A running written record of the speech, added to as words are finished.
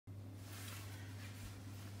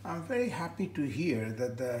I'm very happy to hear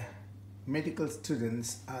that the medical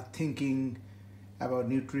students are thinking about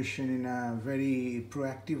nutrition in a very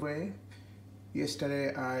proactive way.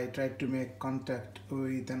 Yesterday, I tried to make contact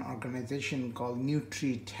with an organization called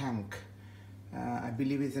Nutritank. I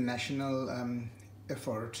believe it's a national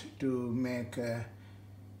effort to make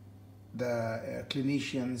the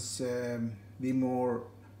clinicians be more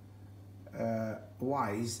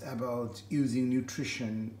wise about using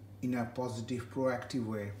nutrition in a positive, proactive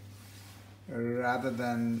way rather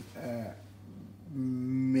than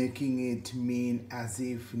making it mean as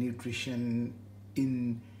if nutrition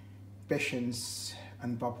in patients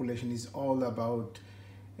and population is all about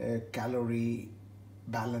calorie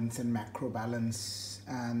balance and macro balance,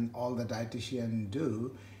 and all the dietitian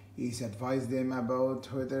do is advise them about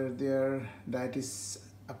whether their diet is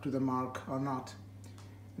up to the mark or not.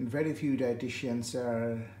 And very few dietitians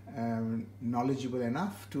are knowledgeable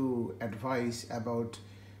enough to advise about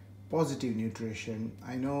positive nutrition.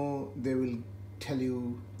 I know they will tell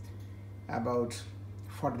you about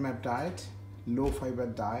FODMAP diet, low fiber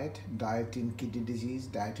diet, diet in kidney disease,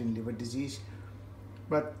 diet in liver disease,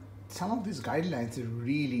 but some of these guidelines are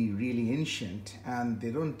really ancient, and they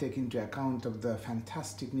don't take into account of the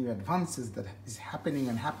fantastic new advances that is happening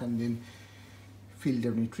and happened in field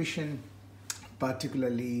of nutrition,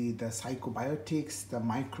 particularly the psychobiotics, the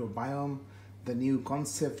microbiome, the new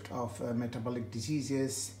concept of metabolic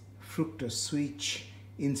diseases, fructose switch,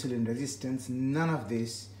 insulin resistance. None of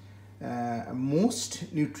this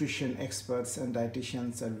most nutrition experts and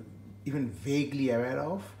dietitians are even vaguely aware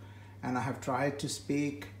of, and I have tried to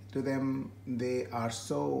speak to them. They are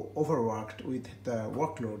so overworked with the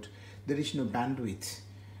workload. There is no bandwidth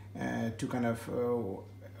to kind of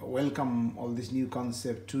welcome all this new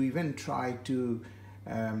concept, to even try to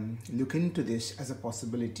look into this as a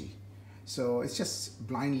possibility. So it's just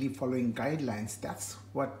blindly following guidelines. That's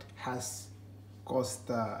what has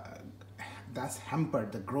that's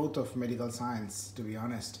hampered the growth of medical science, to be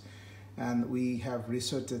honest. And we have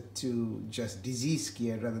resorted to just disease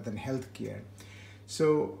care rather than health care.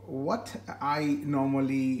 So what I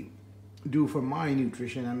normally do for my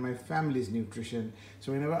nutrition and my family's nutrition,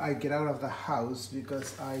 so whenever I get out of the house,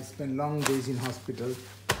 because I spend long days in hospital,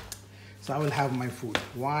 so I will have my food.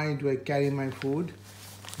 Why do I carry my food?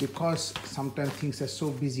 Because sometimes things are so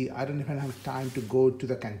busy, I don't even have time to go to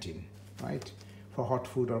the canteen, right? For hot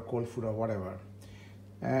food or cold food or whatever.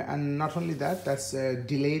 And not only that, that's a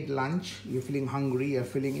delayed lunch. You're feeling hungry, you're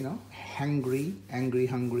feeling, hungry, angry,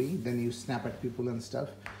 hungry, then you snap at people and stuff.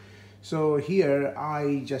 So here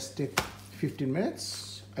I just take 15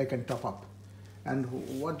 minutes, I can top up. And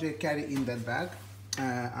what do I carry in that bag?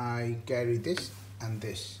 I carry this and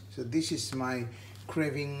this. So this is my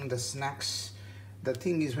craving, the snacks. The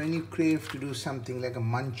thing is, when you crave to do something like a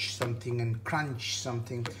munch something and crunch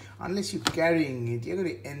something, unless you're carrying it, you're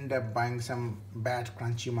going to end up buying some bad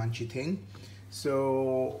crunchy munchy thing.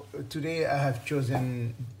 So today I have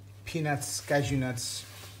chosen peanuts, cashew nuts,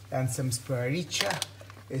 and some spiracha.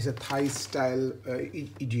 It's a Thai style,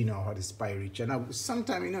 do you know what is spiracha? Now,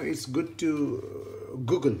 sometimes, it's good to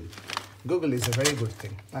Google. Google is a very good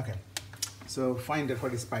thing. Okay, so find out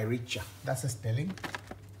what is spiracha. That's the spelling.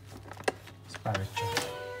 Spiracha.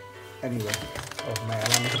 Anyway, my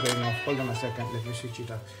alarm is going off. Hold on a second, let me switch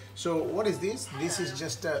it up. So what is this? This is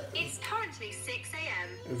just a... It's currently 6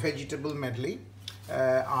 a.m. vegetable medley.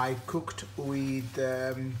 I cooked with,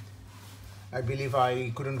 I believe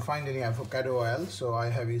I couldn't find any avocado oil, so I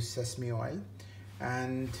have used sesame oil.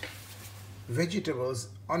 And vegetables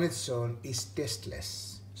on its own is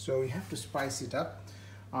tasteless, so you have to spice it up.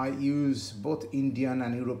 I use both Indian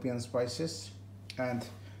and European spices, and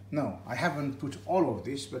no, I haven't put all of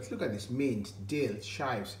this, but look at this: mint, dill,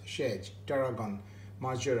 chives, sage, tarragon,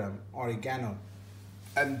 marjoram, oregano,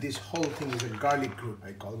 and this whole thing is a garlic group.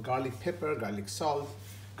 I call garlic pepper, garlic salt,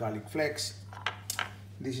 garlic flakes.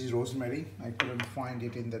 This is rosemary. I couldn't find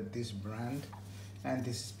it in this brand. And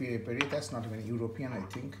this is piri piri. That's not even European, I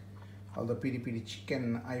think. Although piri piri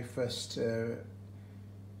chicken I first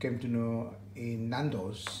came to know in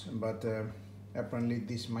Nando's, but apparently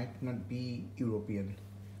this might not be European.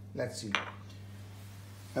 Let's see.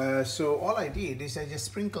 So all I did is I just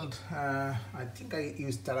sprinkled, I think I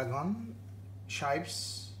used tarragon,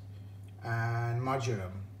 chives, and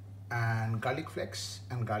marjoram, and garlic flakes,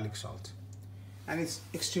 and garlic salt. And it's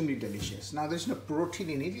extremely delicious. Now there's no protein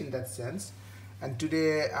in it in that sense, and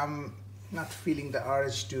today I'm not feeling the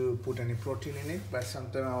urge to put any protein in it, but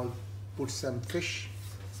sometimes I'll put some fish,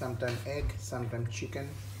 sometimes egg, sometimes chicken.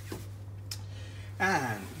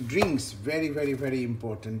 And drinks, very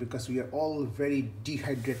important, because we are all very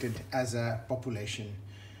dehydrated as a population.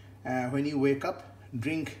 When you wake up,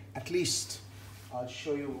 drink at least, I'll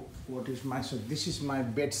show you what is my, so this is my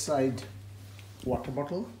bedside water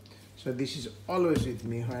bottle. So this is always with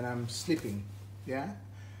me when I'm sleeping, yeah.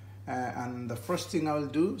 And the first thing I will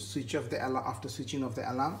do, switch off the alarm. After switching off the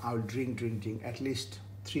alarm, I will drink at least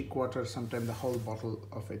 3/4, sometimes the whole bottle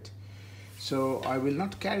of it. So I will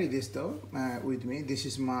not carry this though with me. This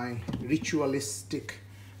is my ritualistic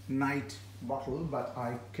night bottle, but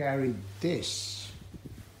I carry this.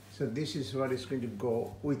 So this is what is going to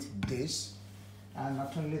go with this. And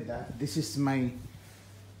not only that, this is my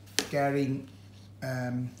carrying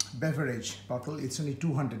beverage bottle. It's only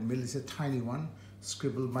 200 ml. It's a tiny one,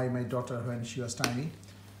 scribbled by my daughter when she was tiny.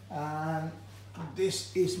 And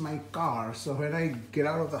this is my car. So when I get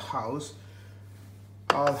out of the house,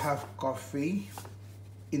 I'll have coffee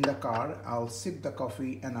in the car. I'll sip the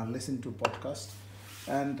coffee and I'll listen to podcast.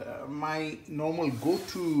 And my normal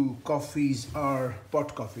go-to coffees are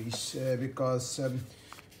pot coffees because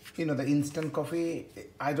you know, the instant coffee,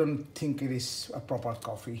 I don't think it is a proper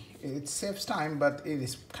coffee. It saves time, but it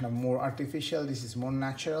is kind of more artificial. This is more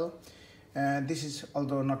natural. And this is,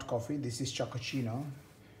 although not coffee, this is cappuccino.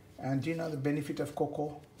 And do you know the benefit of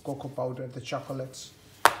cocoa powder, the chocolates?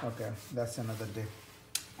 Okay, that's another day.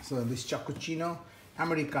 So this cappuccino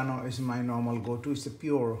Americano is my normal go-to. It's a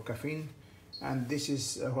pure caffeine. And this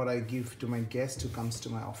is what I give to my guest who comes to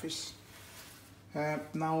my office.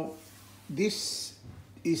 Now, this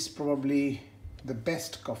is probably the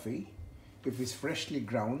best coffee if it's freshly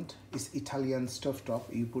ground. It's Italian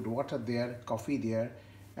stovetop. You put water there, coffee there,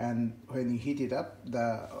 and when you heat it up,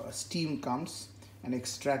 the steam comes and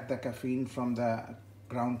extract the caffeine from the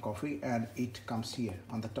ground coffee, and it comes here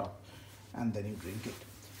on the top, and then you drink it.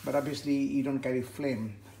 But obviously you don't carry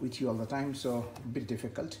flame with you all the time, so a bit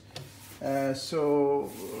difficult.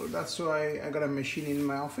 So that's why I got a machine in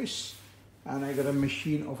my office, and I got a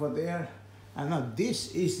machine over there. And now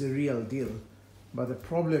this is the real deal, but the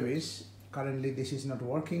problem is currently this is not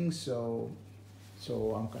working, so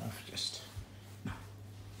I'm kind of just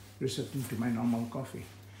resorting to my normal coffee.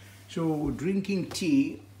 So drinking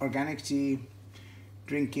tea, organic tea,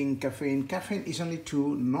 drinking caffeine. Caffeine is only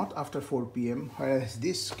 2, not after 4 p.m. Whereas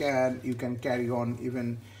this you can carry on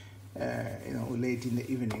even you know, late in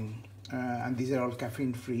the evening. And these are all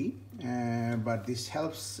caffeine free, but this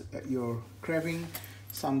helps your craving.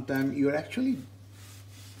 Sometimes you're actually,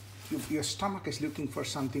 your stomach is looking for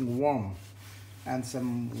something warm and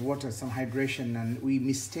some water, some hydration, and we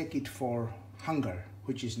mistake it for hunger,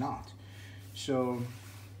 which is not. So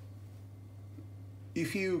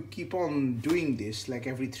if you keep on doing this like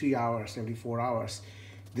every 3 hours, every 4 hours,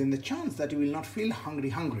 then the chance that you will not feel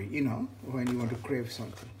hungry, you know, when you want to crave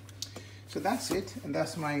something. So that's it, and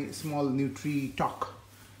that's my small Nutritank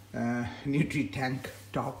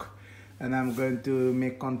talk. And I'm going to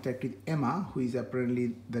make contact with Emma, who is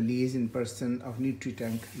apparently the liaison person of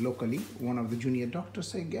Nutritank locally, one of the junior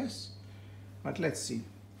doctors, I guess. But let's see.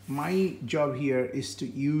 My job here is to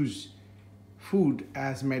use food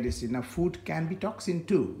as medicine. Now, food can be toxin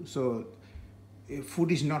too. So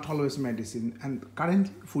food is not always medicine. And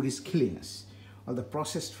currently, food is killing us. All the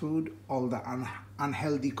processed food, all the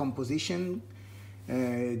unhealthy composition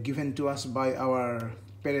given to us by our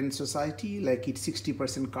parent society, like it's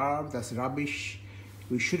 60% carb, that's rubbish.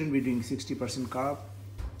 We shouldn't be doing 60% carb.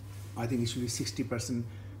 I think it should be 60%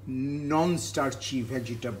 non-starchy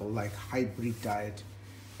vegetable, like hybrid diet.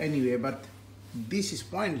 Anyway, but this is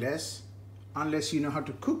pointless unless you know how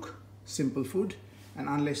to cook simple food and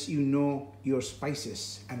unless you know your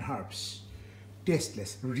spices and herbs.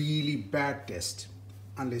 Tasteless, really bad taste,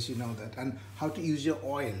 unless you know that. And how to use your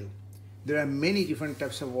oil. There are many different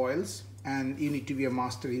types of oils, and you need to be a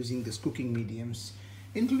master using these cooking mediums,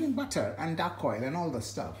 including butter and duck oil and all the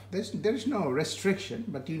stuff. There is no restriction,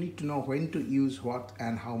 but you need to know when to use what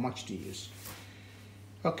and how much to use.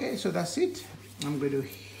 Okay, so that's it. I'm going to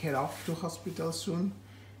head off to hospital soon.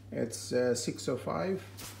 It's 6:05.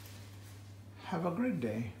 Have a great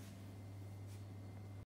day.